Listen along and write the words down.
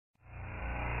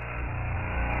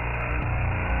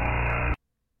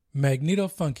Magneto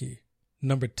Funky,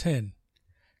 number 10.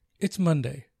 It's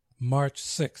Monday, March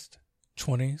 6th,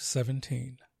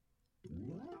 2017.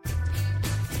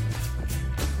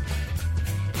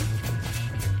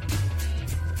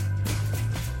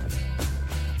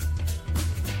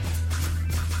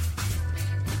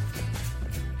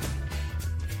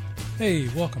 Hey,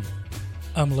 welcome.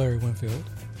 I'm Larry Winfield,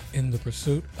 in the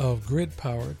pursuit of grid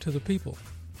power to the people.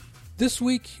 This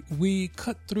week, we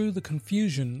cut through the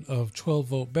confusion of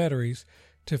 12-volt batteries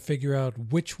to figure out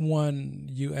which one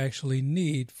you actually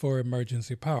need for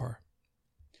emergency power.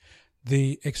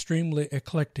 The extremely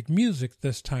eclectic music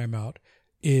this time out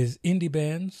is indie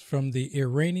bands from the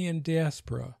Iranian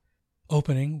diaspora,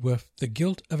 opening with The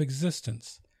Guilt of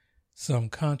Existence, some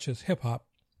conscious hip-hop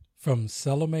from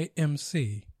Salome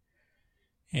MC.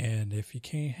 And if you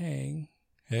can't hang,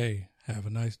 hey, have a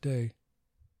nice day.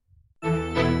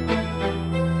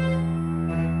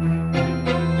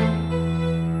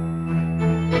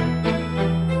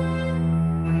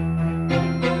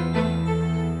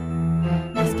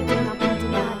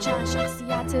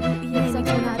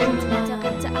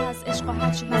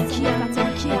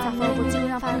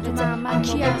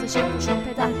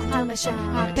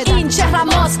 این چهرم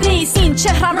ماست نیست، این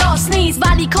چهرم راست نیست،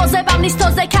 ولی کاذبم نیست،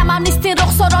 تازه کمم نیست این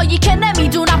رخسارایی که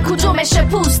نمیدونم کدومشه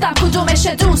پوستم،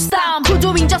 کدومشه دوستم،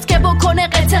 کدوم اینجاست که بکنه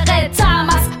قطع قطعم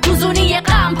از حضونی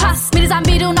غم. پس میریزم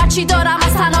بیرون چی دارم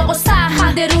از تناقض،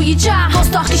 خنده روی جمع،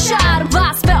 گستاخی شرم،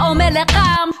 وصف عامل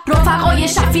غم، رفقای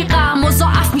شفیقم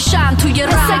مضاعف میشن توی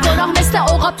راه گناه، مثل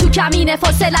عقاب تو کمینه،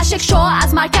 فاصلش یک شعاع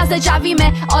از مرکز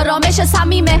جویمه، آرامش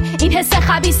صمیمه، این حس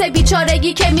خبیث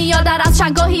بیچارگی که میاد در از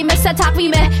چنگاهی مثل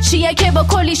تقویمه، شیعه که با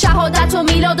کلی شهادت و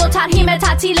میلاد و ترحیم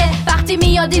تعطیله، وقتی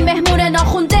میاد این مهمون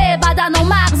ناخونده، بدن و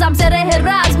مغزم زره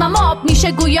رزمم آب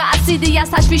میشه، گویا اسیدی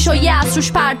از تشویش و یأس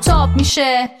روش پرتاب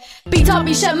میشه، بیتاب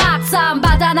میشه مغزم،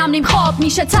 بدنم نیم خواب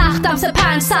میشه، تختم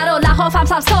سپنج سر و لحافم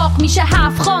سرساق میشه،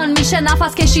 هفت خان میشه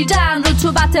نفس کشیدن،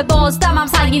 رطوبت بازدمم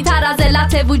سنگین‌تر از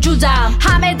علت وجودم،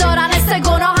 همه دارن حس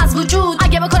گناه از وجود،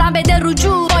 اگه بکنم بده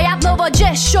رجوع باید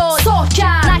مواجه شد، صح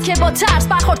کرد نه که با ترس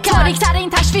برخورد کرد، تاریک‌تر این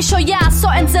تشویش و یأس و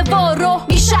انزوا رو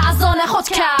میشه از آن خود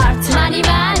کرد. منی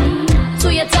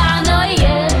توی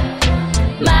تنهاییه،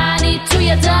 منی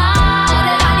توی دم،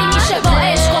 آره منی میشه با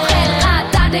عشق و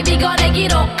خلقت درد بیگانگی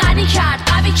رو غنی کرد،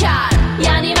 قوی کرد،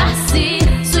 یعنی محسی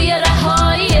سوی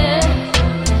رهاییه،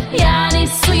 یعنی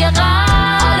سوی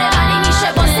غم، آره منی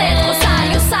میشه با صدق و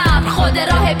سعی و صبر خود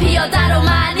راه پیاده رو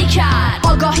معنی کرد.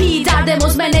 آگاهی درد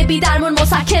مزمن بی درمون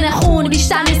مسکن خون،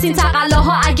 بیشتر نیست این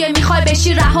تقلاها، اگه میخوای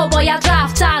بشی رها باید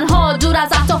رفت تنها، دور از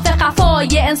اهداف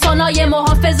قفای انسانای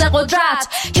محافظ قدرت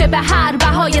که به هر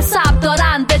بهای صبر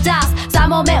دارن به دست،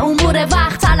 تمام امور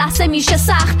وقت هر لحظه میشه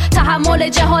سخت، تحمل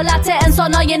جهالت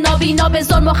انسانای نابینا به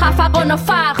ظلم و خفقان و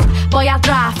فقر باید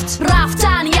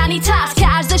رفتن یعنی ترس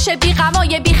که ارزش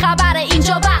بیغمای بیخبر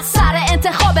اینجا بس، سر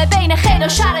انتخاب بین خیر و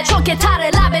شر، چون که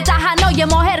تر لب دهنای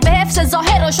ماهر به حفظ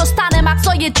ظاهر و شستن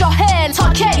مغزای جاهل،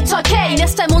 تا کی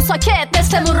نصفمون ساکت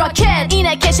نصفمون راکت،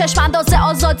 اینه که چشم انداز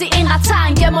آزادی اینقدر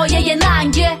تنگ، مایه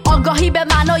ننگه، آگاهی به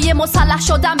معنای مسلح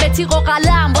شدن به تیغ و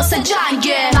قلم واسه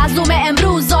جنگه، مظلوم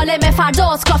امروز ظالم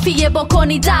فرداست، کافیه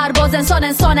بکنی در باز،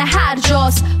 انسان هر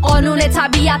جاست، قانون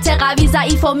طبیعت قوی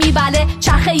ضعیف و میبله،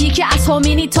 چرخه‌ای که از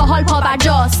هومینی تا حال پا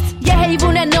برجاست، یه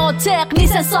حیوان ناطق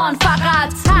نیست انسان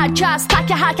فقط،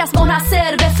 هر کس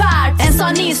منحصر به فرد،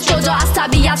 انسان نیست جدا از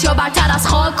طبیعت یا برتر از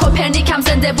خاک، کوپرنیک هم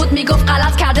زنده بود میگفت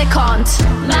غلط کرده کانت.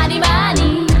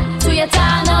 منی توی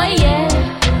تنهاییه،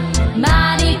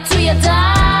 منی توی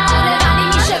دم، آره منی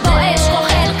میشه با عشق و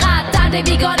خلقت درد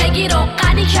بیگانگی رو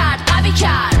غنی کرد، قوی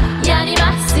کرد، یعنی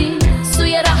محسی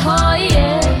سوی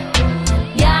رهاییه،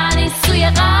 یعنی سوی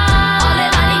غم،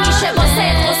 آره منی میشه با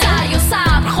صدق و سعی و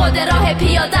صبر خود راه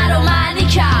پیاده رو معنی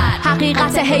کرد.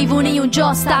 حقیقت حیوانی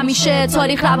اونجاست همیشه،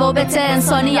 تاریخ روابط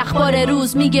انسانی اخبار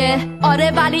روز میگه،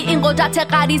 آره ولی این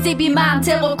قدرت غریزی بی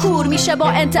منطق و کور میشه با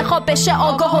انتخاب بشه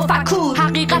آگاه و فکور،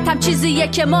 حقیقت هم چیزیه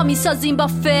که ما میسازیم با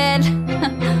فعل.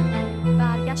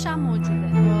 برگشتم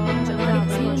موجوده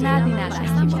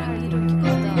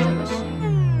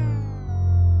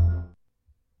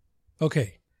Okay,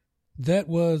 that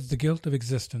was The Guilt of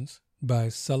Existence by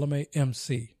Salome MC,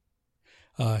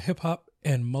 a hip-hop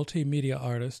and multimedia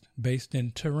artist based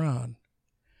in Tehran,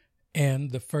 and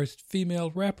the first female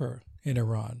rapper in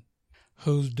Iran,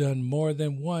 who's done more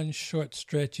than one short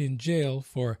stretch in jail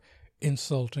for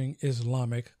insulting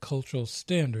Islamic cultural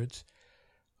standards,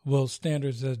 well,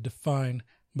 standards as defined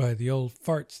by the old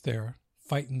farts there,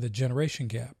 fighting the generation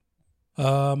gap.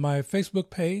 My Facebook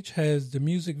page has the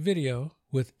music video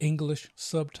with English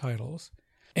subtitles,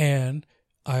 and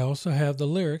I also have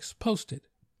the lyrics posted.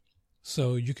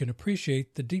 so you can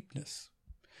appreciate the deepness.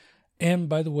 And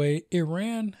by the way,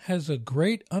 Iran has a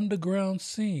great underground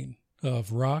scene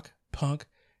of rock, punk,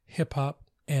 hip-hop,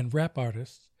 and rap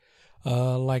artists,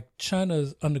 like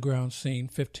China's underground scene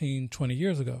 15, 20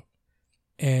 years ago.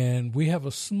 And we have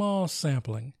a small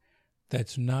sampling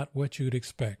that's not what you'd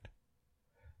expect.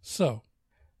 So,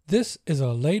 this is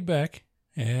a laid-back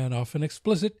and often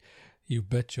explicit, you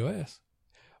bet your ass,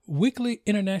 weekly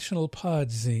international pod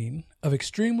zine of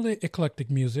extremely eclectic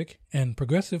music and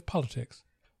progressive politics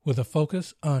with a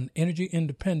focus on energy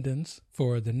independence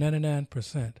for the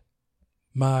 99%.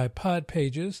 My pod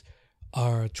pages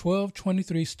are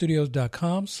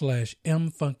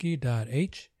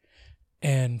 1223studios.com/mfunky.h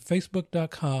and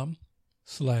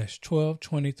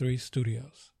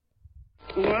facebook.com/1223studios.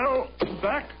 Well,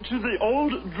 back to the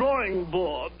old drawing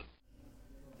board.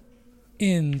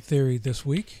 In theory this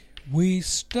week, we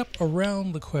step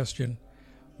around the question,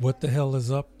 what the hell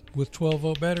is up with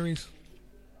 12-volt batteries?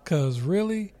 Because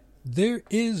really, there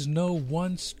is no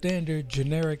one standard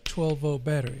generic 12-volt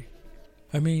battery.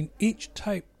 I mean, each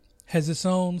type has its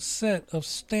own set of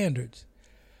standards.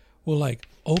 Well, like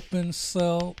open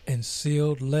cell and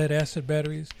sealed lead-acid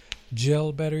batteries,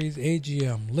 gel batteries,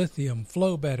 AGM, lithium,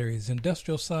 flow batteries,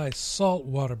 industrial-sized salt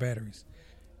water batteries,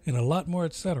 and a lot more,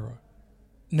 etc.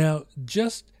 Now,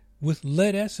 just with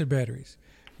lead-acid batteries,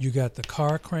 you got the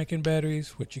car cranking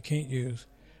batteries, which you can't use.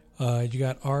 You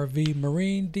got RV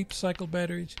marine deep cycle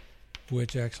batteries,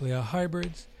 which actually are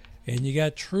hybrids. And you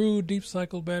got true deep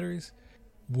cycle batteries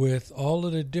with all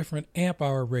of the different amp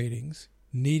hour ratings,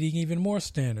 needing even more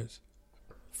standards.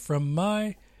 From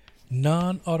my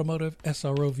non-automotive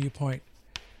SRO viewpoint,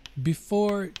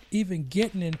 before even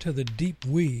getting into the deep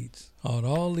weeds on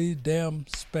all these damn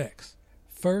specs,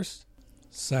 first,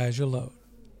 size your load.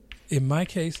 In my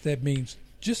case, that means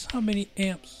just how many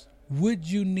amps would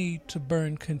you need to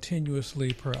burn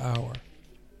continuously per hour?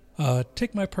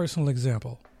 Take my personal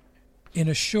example. In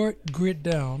a short grid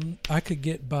down, I could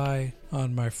get by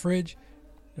on my fridge,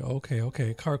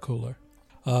 car cooler,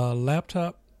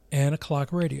 laptop, and a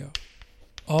clock radio.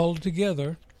 All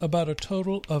together, about a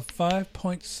total of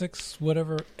 5.6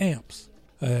 whatever amps.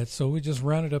 So we just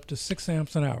rounded up to 6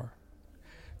 amps an hour.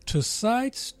 To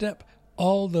sidestep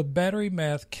all the battery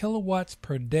math, kilowatts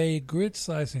per day, grid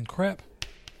sizing crap,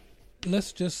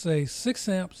 let's just say 6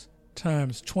 amps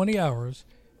times 20 hours.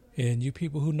 And you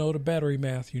people who know the battery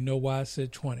math, you know why I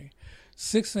said 20.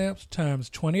 6 amps times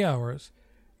 20 hours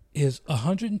is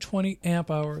 120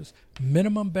 amp hours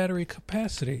minimum battery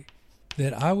capacity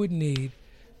that I would need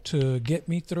to get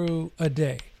me through a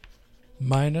day,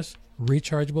 minus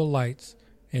rechargeable lights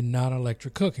and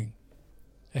non-electric cooking.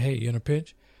 Hey, in a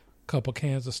pinch, a couple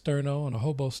cans of Sterno on a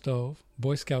hobo stove,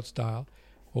 Boy Scout style,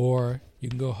 or you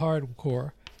can go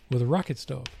hardcore with a rocket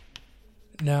stove.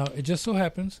 Now, it just so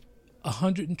happens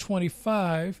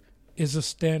 125 is a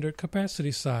standard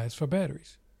capacity size for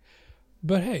batteries.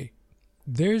 But hey,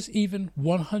 there's even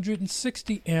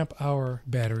 160 amp hour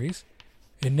batteries,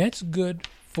 and that's good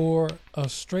for a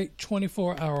straight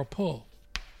 24-hour pull.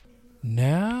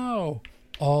 Now,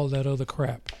 all that other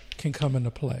crap can come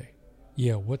into play.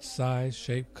 Yeah, what size,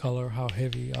 shape, color, how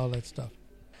heavy, all that stuff.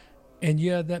 And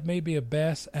yeah, that may be a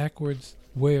bass-ackwards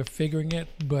way of figuring it,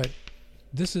 but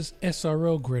this is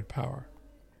SRO grid power.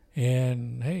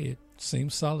 And hey, it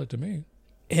seems solid to me.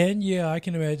 And yeah, I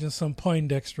can imagine some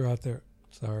Poindexter out there,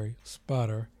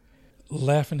 spotter,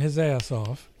 laughing his ass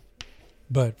off.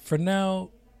 But for now,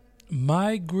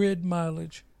 my grid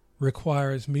mileage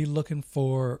requires me looking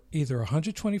for either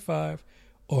 125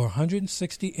 or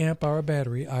 160 amp hour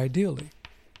battery ideally,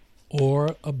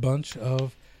 or a bunch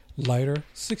of lighter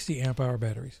 60 amp hour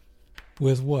batteries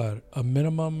with what, a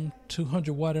minimum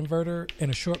 200 watt inverter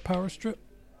and a short power strip.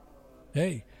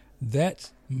 Hey,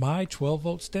 that's my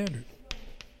 12-volt standard.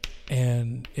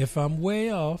 And if I'm way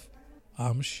off,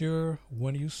 I'm sure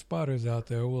one of you spotters out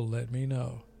there will let me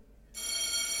know.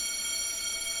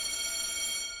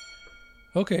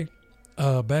 Okay,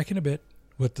 back in a bit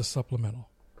with the supplemental.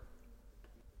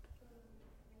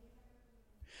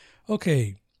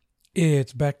 Okay,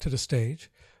 it's back to the stage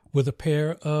with a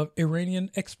pair of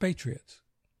Iranian expatriates.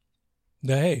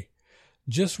 Now, hey,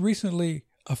 just recently,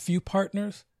 a few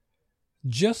partners,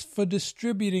 just for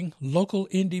distributing local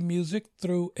indie music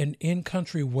through an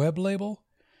in-country web label,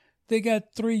 they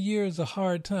got 3 years of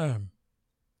hard time.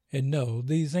 And no,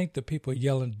 these ain't the people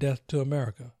yelling death to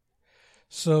America.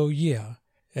 So yeah,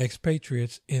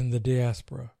 expatriates in the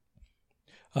diaspora.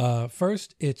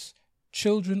 First, it's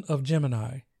Children of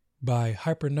Gemini by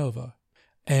Hypernova,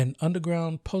 an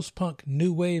underground post-punk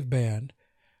new wave band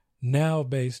now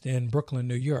based in Brooklyn,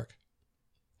 New York.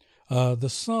 the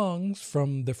songs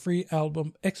from the free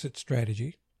album Exit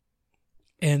Strategy.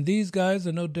 And these guys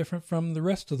are no different from the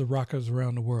rest of the rockers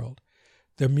around the world.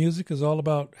 Their music is all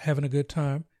about having a good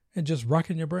time and just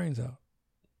rocking your brains out.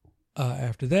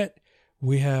 After that,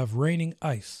 we have Raining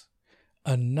Ice,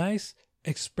 a nice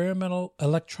experimental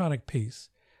electronic piece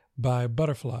by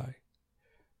Butterfly,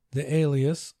 the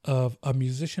alias of a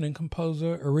musician and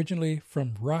composer originally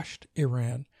from Rasht,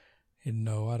 Iran. And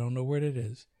no, I don't know where that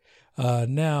is.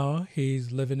 Now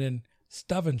he's living in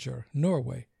Stavanger,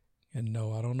 Norway. And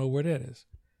no, I don't know where that is.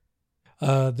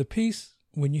 The piece,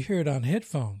 when you hear it on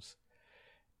headphones,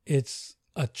 it's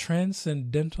a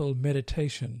transcendental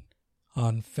meditation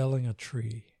on felling a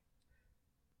tree.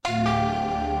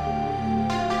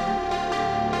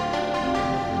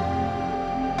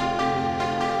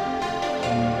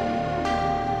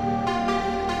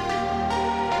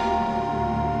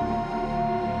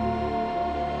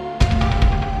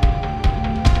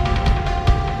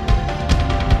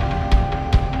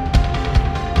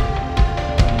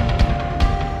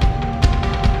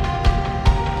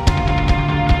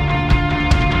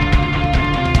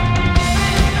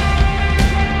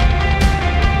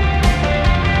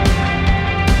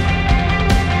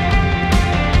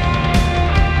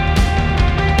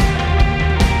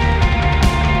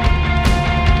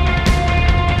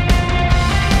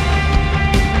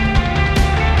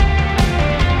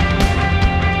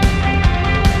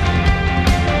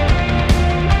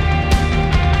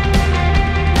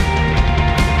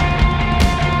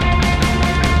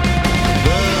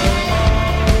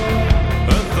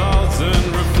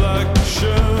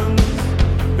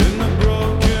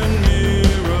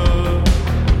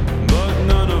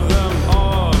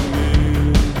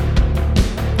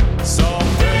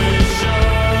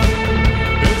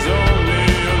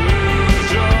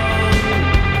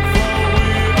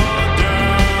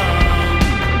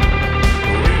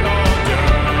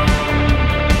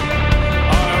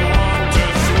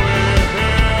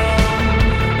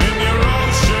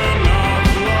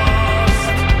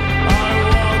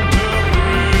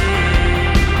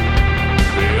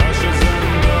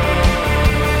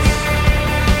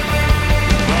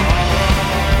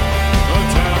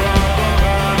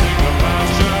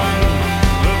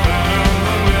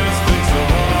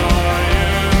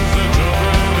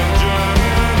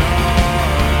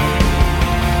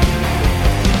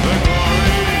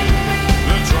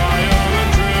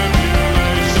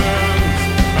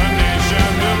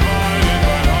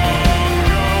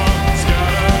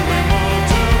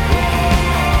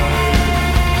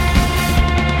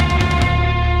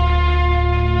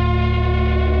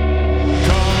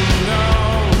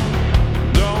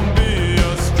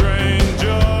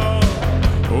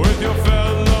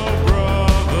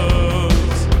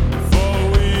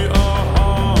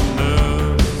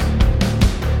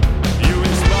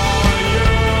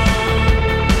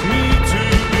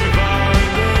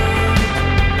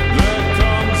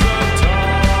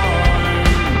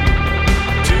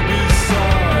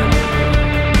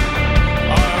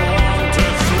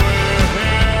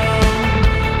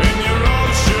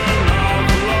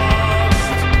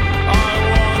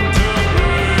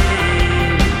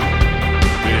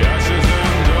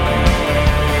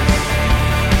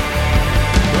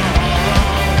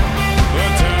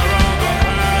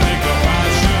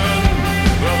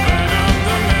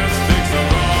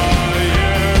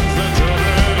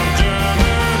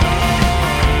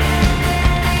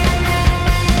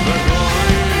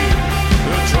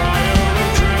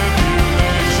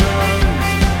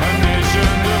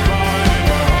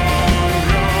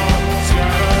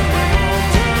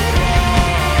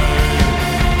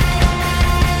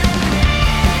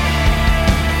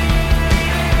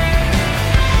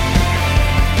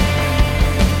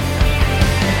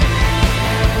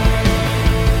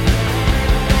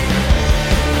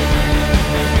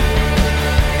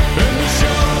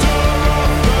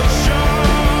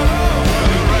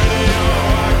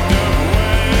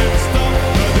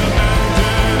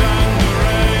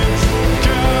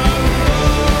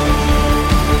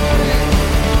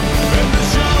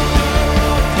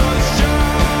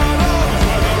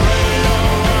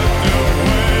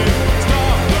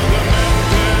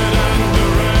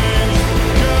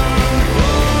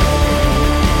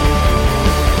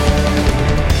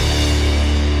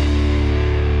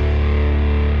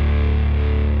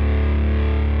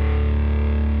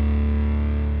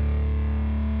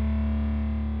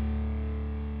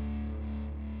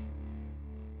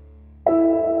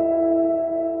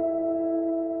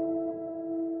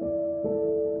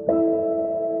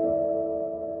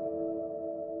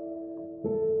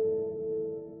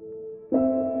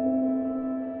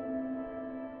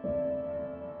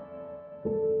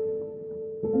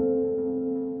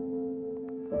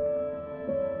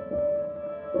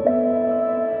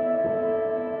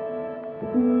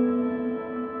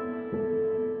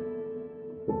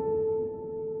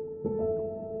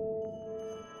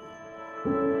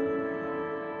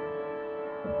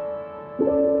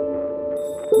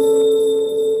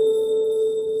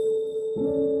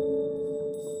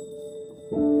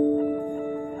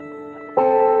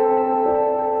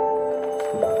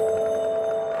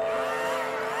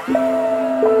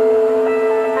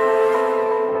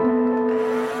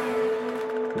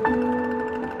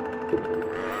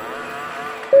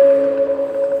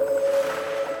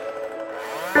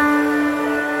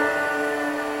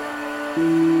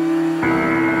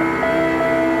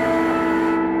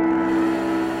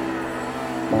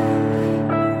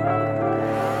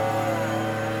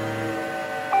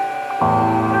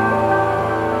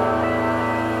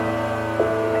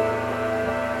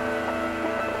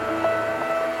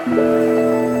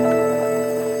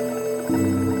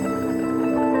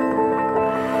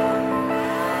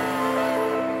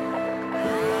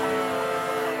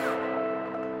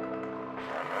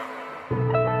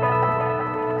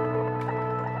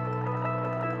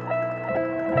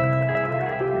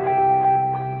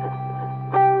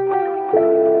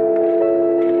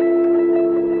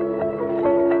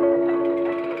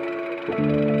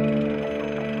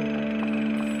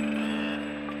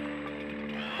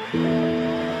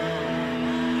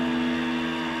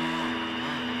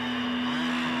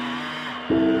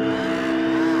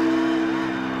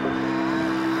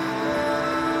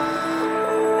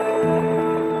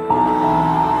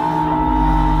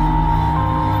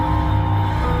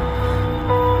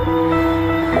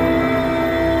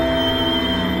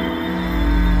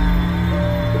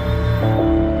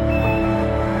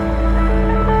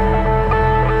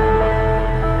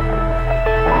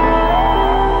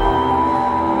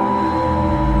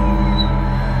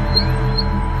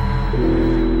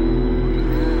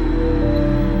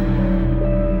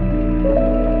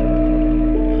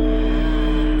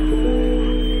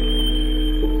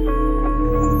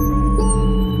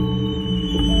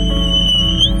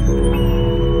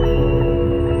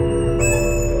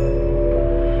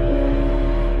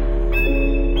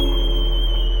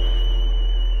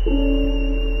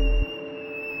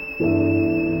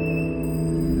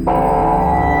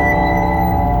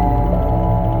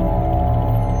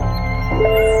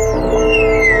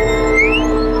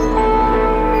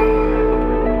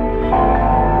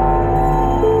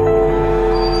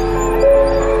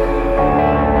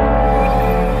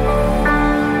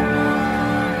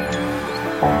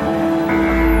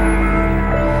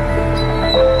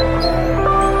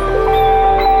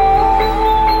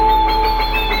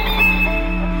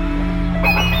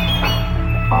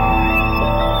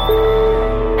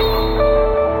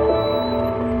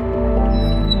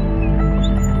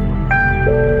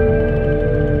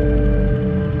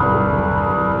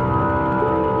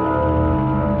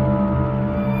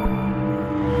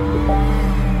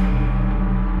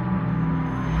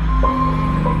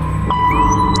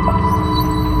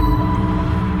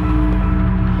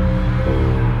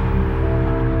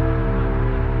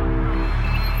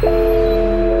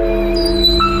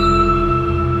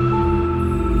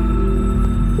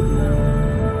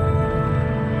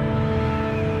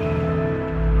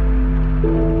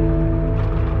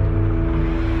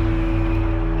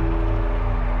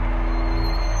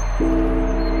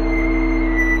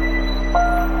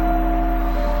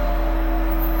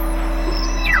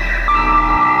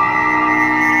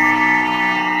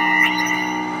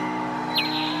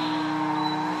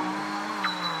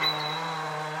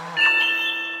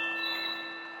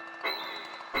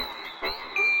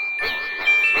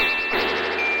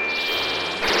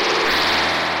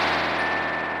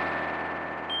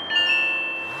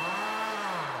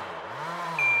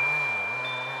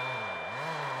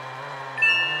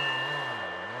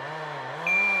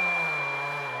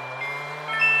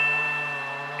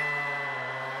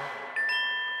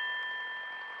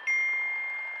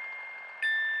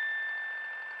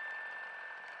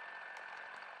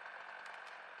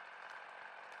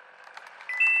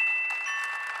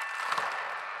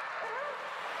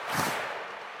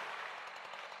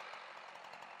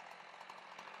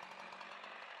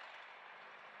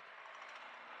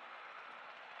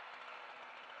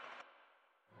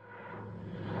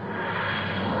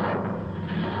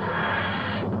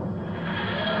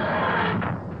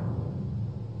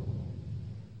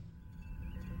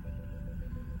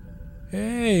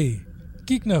 Hey,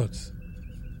 Geek Notes.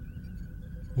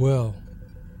 Well,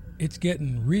 it's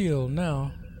getting real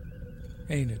now,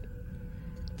 ain't it?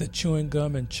 The chewing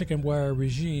gum and chicken wire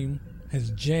regime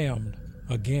has jammed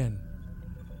again,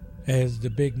 as the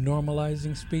big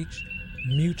normalizing speech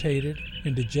mutated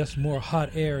into just more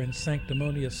hot air and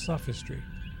sanctimonious sophistry.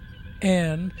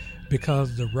 And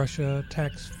because the Russia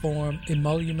tax form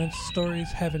emoluments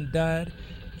stories haven't died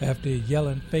after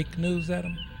yelling fake news at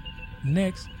them,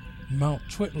 next, Mount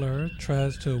Twitler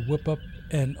tries to whip up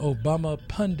an Obama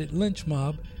pundit lynch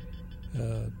mob,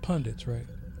 pundits, right?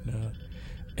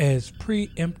 As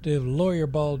preemptive lawyer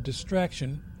ball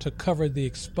distraction to cover the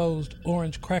exposed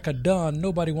orange crack of dawn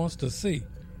nobody wants to see.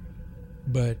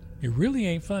 But it really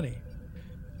ain't funny.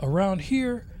 Around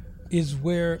here is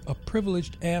where a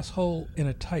privileged asshole in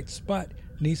a tight spot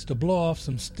needs to blow off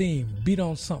some steam, beat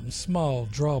on something small,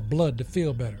 draw blood to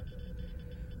feel better.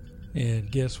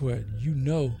 And guess what? You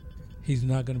know he's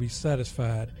not going to be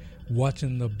satisfied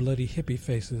watching the bloody hippie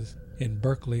faces in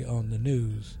Berkeley on the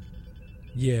news.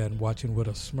 Yeah, and watching with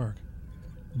a smirk.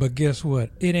 But guess what?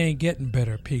 It ain't getting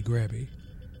better, P. Grabby.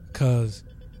 'Cause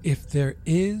if there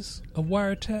is a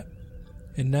wiretap,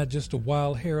 and not just a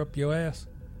wild hair up your ass,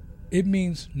 it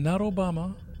means not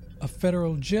Obama, a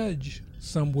federal judge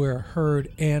somewhere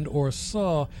heard and or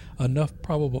saw enough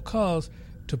probable cause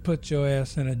to put your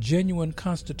ass in a genuine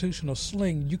constitutional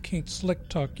sling you can't slick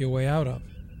talk your way out of.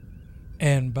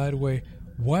 And by the way,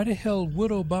 why the hell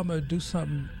would Obama do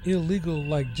something illegal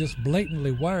like just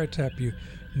blatantly wiretap you,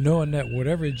 knowing that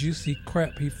whatever juicy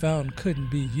crap he found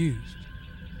couldn't be used?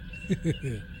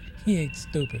 He ain't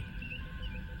stupid.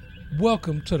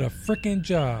 Welcome to the frickin'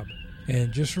 job.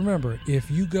 And just remember,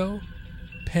 if you go,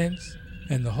 Pence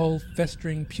and the whole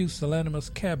festering pusillanimous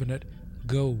cabinet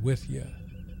go with you.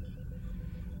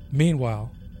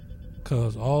 Meanwhile,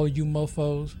 'cause all you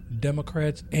mofos,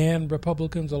 Democrats and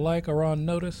Republicans alike are on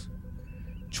notice,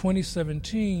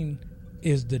 2017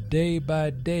 is the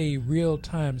day-by-day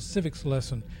real-time civics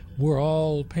lesson we're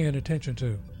all paying attention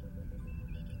to.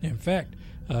 In fact,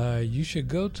 you should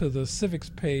go to the civics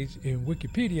page in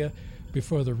Wikipedia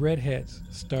before the red hats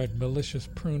start malicious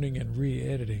pruning and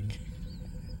re-editing.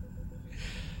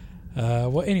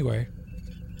 Well, anyway,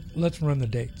 let's run the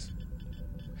dates.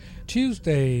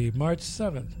 Tuesday, March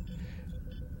 7th,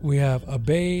 we have a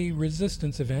Bay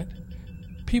Resistance event,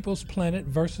 People's Planet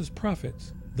versus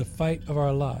Profits, the fight of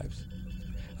our lives.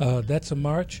 That's a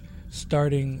march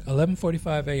starting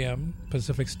 11:45 a.m.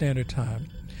 Pacific Standard Time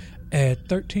at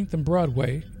 13th and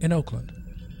Broadway in Oakland.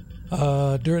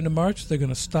 During the march, they're going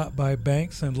to stop by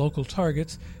banks and local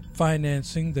targets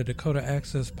financing the Dakota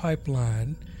Access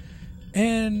Pipeline,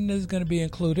 and there's going to be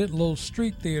included a little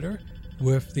street theater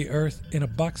with the Earth in a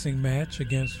boxing match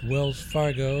against Wells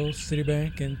Fargo,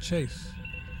 Citibank, and Chase.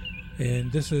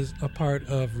 And this is a part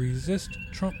of Resist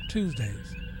Trump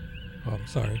Tuesdays. Oh, I'm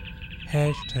sorry.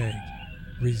 Hashtag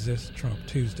Resist Trump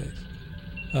Tuesdays.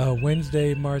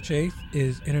 Wednesday, March 8th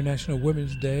is International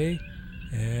Women's Day,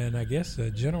 and I guess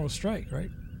a general strike,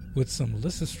 right? With some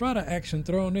Lysistrata action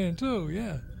thrown in too,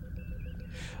 yeah.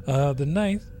 The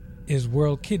 9th is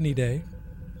World Kidney Day,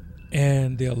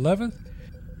 and the 11th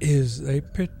is a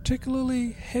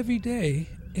particularly heavy day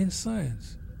in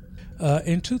science.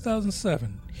 In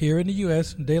 2007, here in the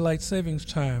U.S., Daylight Savings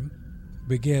Time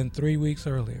began 3 weeks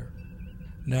earlier.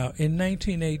 Now, in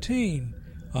 1918,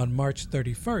 on March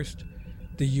 31st,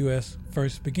 the U.S.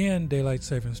 first began Daylight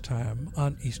Savings Time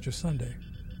on Easter Sunday.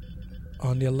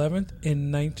 On the 11th,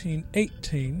 in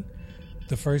 1918,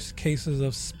 the first cases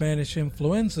of Spanish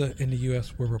influenza in the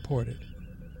U.S. were reported.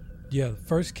 Yeah, the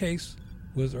first case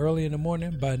was early in the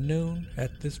morning. By noon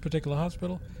at this particular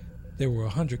hospital, there were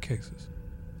 100 cases.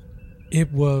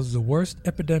 It was the worst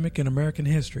epidemic in American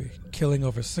history, killing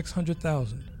over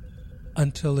 600,000,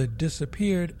 until it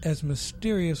disappeared as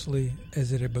mysteriously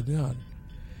as it had begun.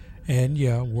 And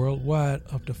yeah, worldwide,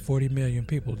 up to 40 million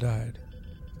people died.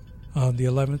 On the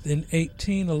 11th, in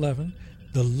 1811,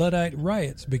 the Luddite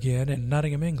riots began in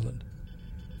Nottingham, England.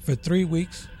 For 3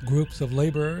 weeks, groups of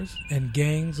laborers and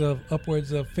gangs of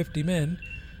upwards of 50 men,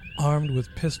 armed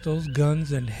with pistols,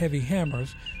 guns, and heavy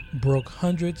hammers, broke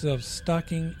hundreds of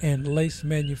stocking and lace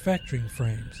manufacturing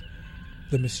frames,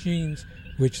 the machines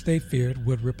which they feared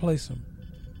would replace them,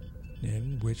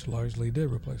 and which largely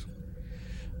did replace them.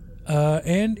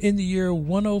 And in the year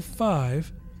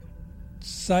 105,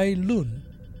 Cai Lun,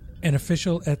 an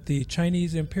official at the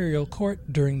Chinese imperial court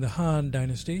during the Han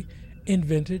Dynasty,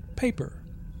 invented paper.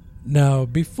 Now,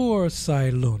 before Cai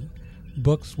Lun,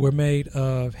 books were made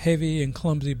of heavy and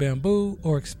clumsy bamboo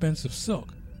or expensive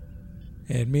silk.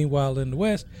 And meanwhile, in the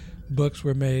West, books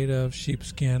were made of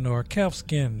sheepskin or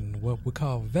calfskin, what we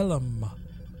call vellum.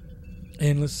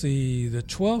 And let's see, the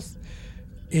 12th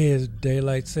is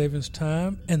Daylight Savings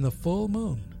Time and the full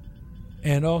moon.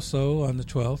 And also on the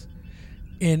 12th,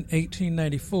 in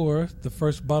 1894, the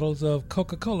first bottles of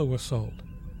Coca-Cola were sold.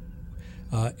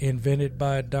 Invented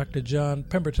by Dr. John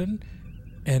Pemberton,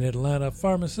 an Atlanta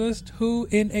pharmacist who,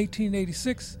 in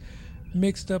 1886,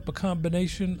 mixed up a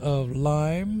combination of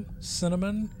lime,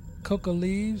 cinnamon, coca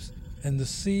leaves, and the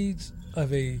seeds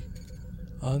of a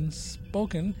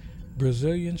unspoken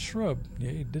Brazilian shrub.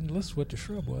 Yeah, he didn't list what the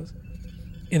shrub was.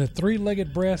 In a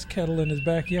 3-legged brass kettle in his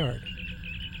backyard.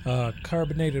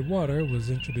 Carbonated water was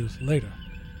introduced later.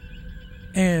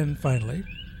 And finally,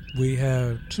 we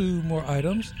have 2 more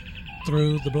items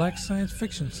through the Black Science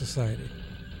Fiction Society.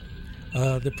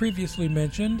 The previously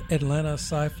mentioned Atlanta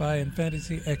Sci-Fi and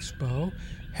Fantasy Expo,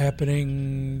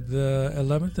 happening the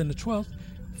 11th and the 12th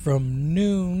from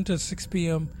noon to 6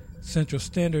 p.m. Central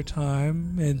Standard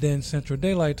Time and then Central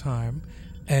Daylight Time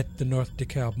at the North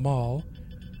DeKalb Mall,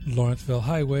 Lawrenceville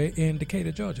Highway in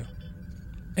Decatur, Georgia.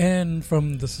 And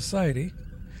from the Society,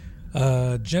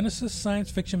 Genesis Science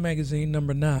Fiction Magazine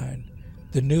number 9.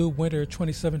 The new winter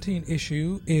 2017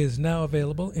 issue is now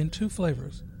available in 2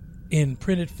 flavors. In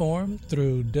printed form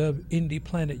through Dub Indie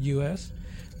Planet US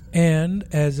and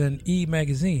as an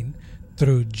e-magazine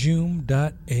through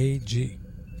Joom.ag.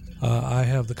 I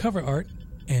have the cover art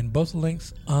and both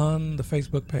links on the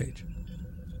Facebook page.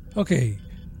 Okay,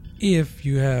 if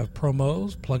you have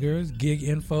promos, pluggers, gig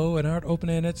info, and art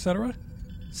opening, etc.,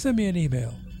 send me an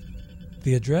email.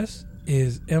 The address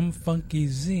is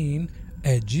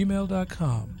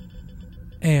mfunkyzine@gmail.com.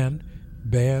 And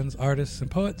bands, artists,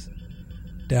 and poets,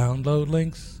 download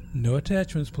links, no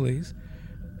attachments please,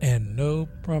 and no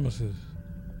promises.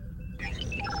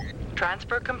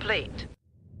 Transfer complete.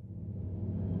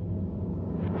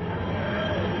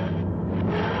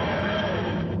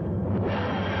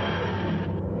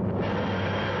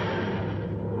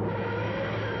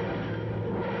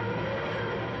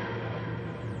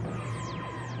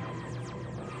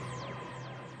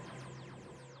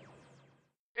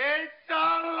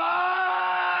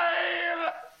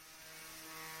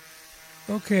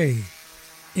 Okay,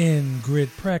 in grid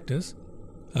practice,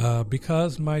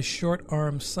 because my short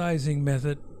arm sizing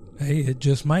method, it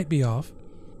just might be off,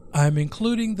 I'm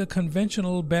including the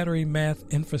conventional battery math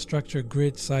infrastructure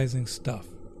grid sizing stuff.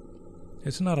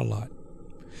 It's not a lot.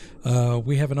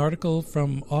 We have an article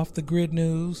from Off the Grid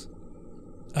News,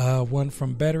 one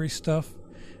from Battery Stuff,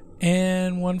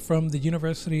 and one from the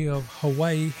University of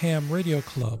Hawaii Ham Radio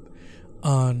Club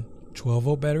on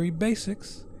 12-volt battery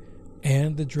basics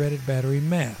and the dreaded battery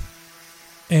math.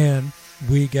 And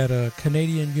we got a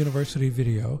Canadian University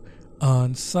video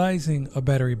on sizing a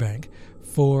battery bank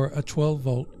for a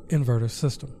 12-volt inverter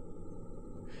system.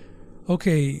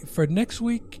 Okay, for next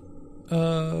week,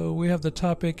 we have the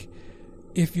topic,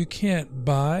 if you can't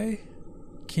buy,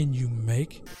 can you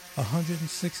make a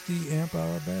 160 amp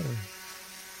hour battery?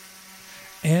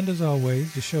 And as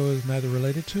always, the show is neither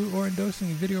related to or endorsing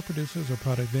video producers or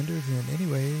product vendors in any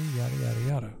way, yada, yada,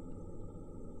 yada.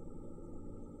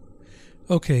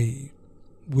 Okay,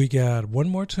 we got one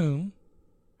more tune.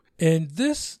 And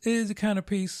this is the kind of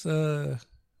piece one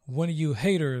of you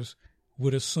haters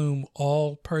would assume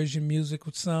all Persian music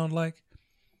would sound like.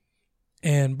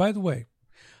 And by the way,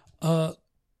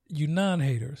 you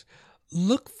non-haters,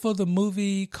 look for the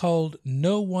movie called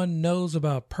No One Knows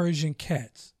About Persian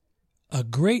Cats, a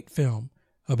great film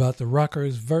about the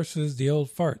rockers versus the old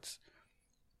farts.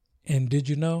 And did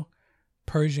you know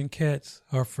Persian cats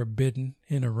are forbidden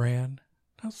in Iran?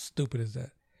 How stupid is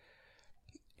that?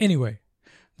 Anyway,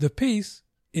 the piece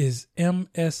is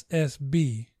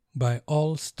MSSB by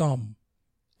All Stom,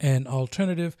 an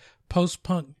alternative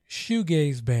post-punk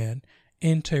shoegaze band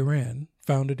in Tehran,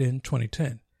 founded in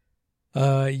 2010.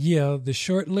 The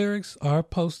short lyrics are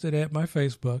posted at my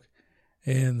Facebook,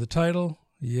 and the title,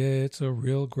 it's a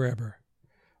real grabber.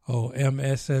 Oh,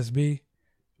 MSSB,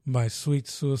 my sweet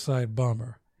suicide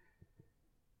bomber.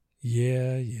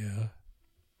 Yeah.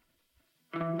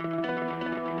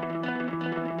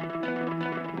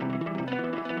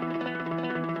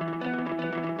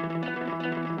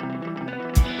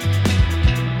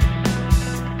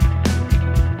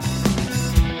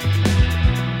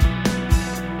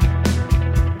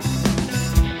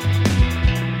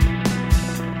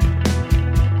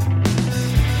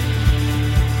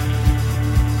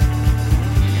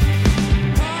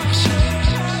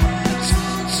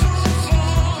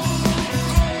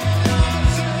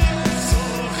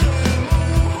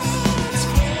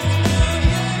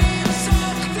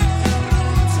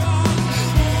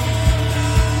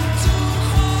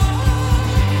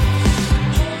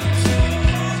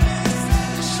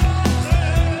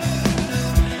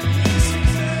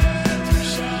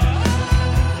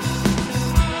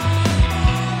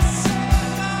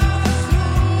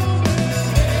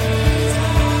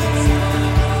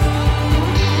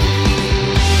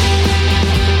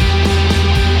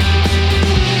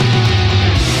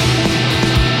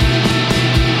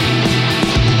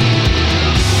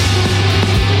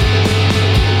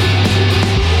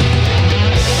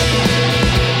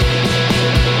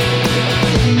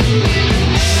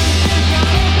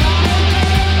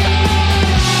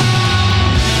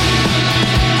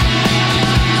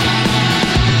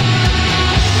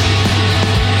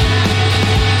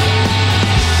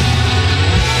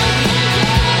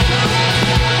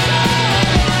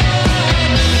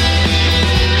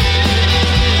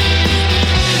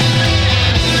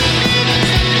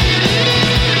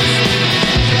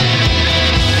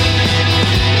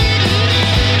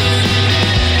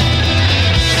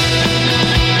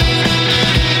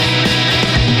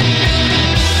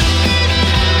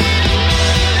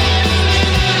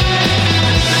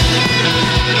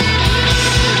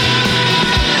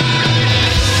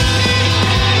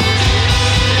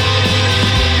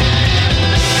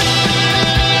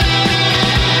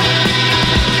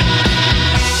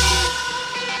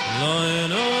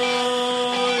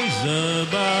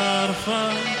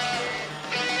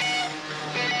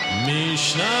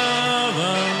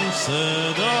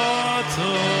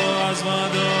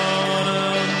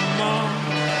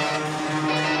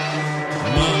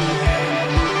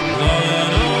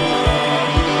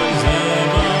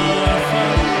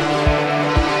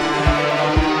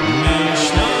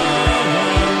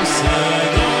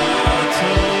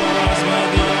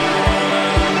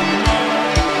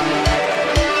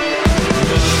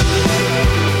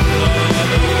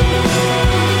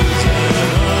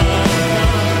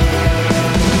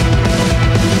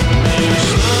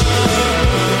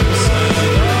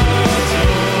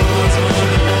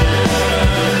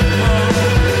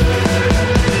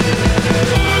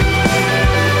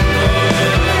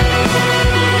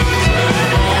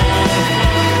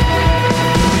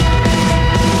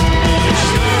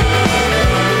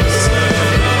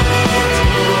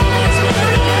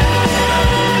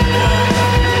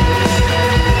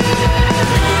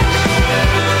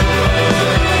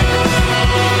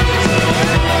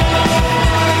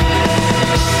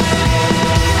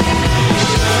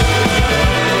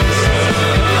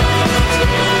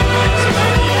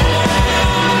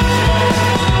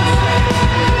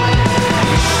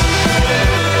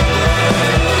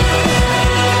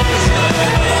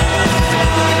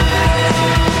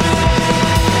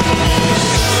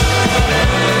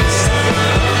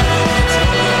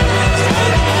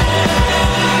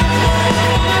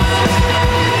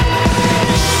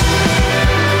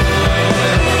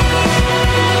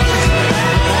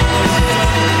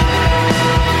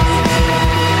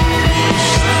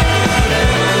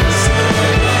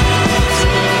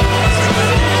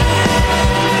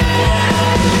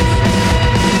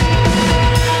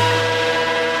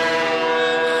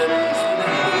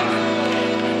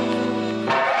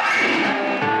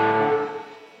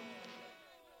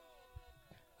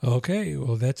 Okay,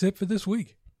 well, that's it for this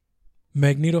week.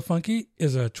 Magneto Funky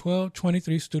is a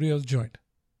 1223 Studios joint.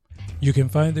 You can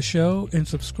find the show and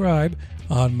subscribe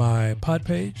on my pod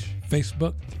page,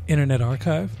 Facebook, Internet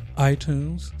Archive,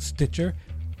 iTunes, Stitcher,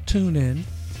 TuneIn,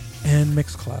 and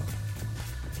Mixcloud.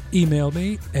 Email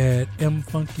me at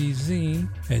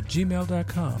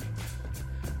mfunkyzine@gmail.com.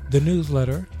 The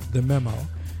newsletter, The Memo,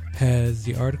 has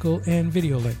the article and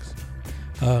video links.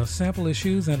 Sample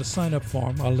issues and a sign-up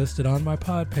form are listed on my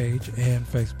pod page and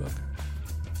Facebook.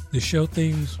 The show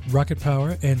themes Rocket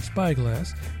Power and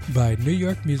Spyglass by New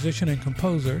York musician and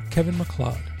composer Kevin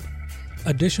MacLeod.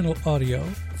 Additional audio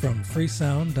from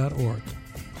freesound.org.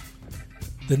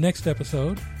 The next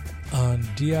episode on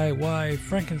DIY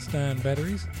Frankenstein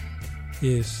batteries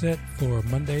is set for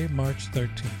Monday, March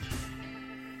 13th.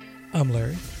 I'm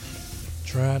Larry,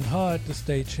 trying hard to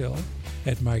stay chill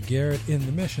at my garret in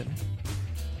the Mission,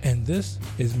 and this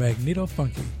is Magneto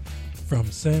Funky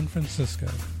from San Francisco,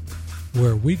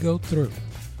 where we go through,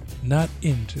 not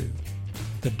into,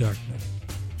 the darkness.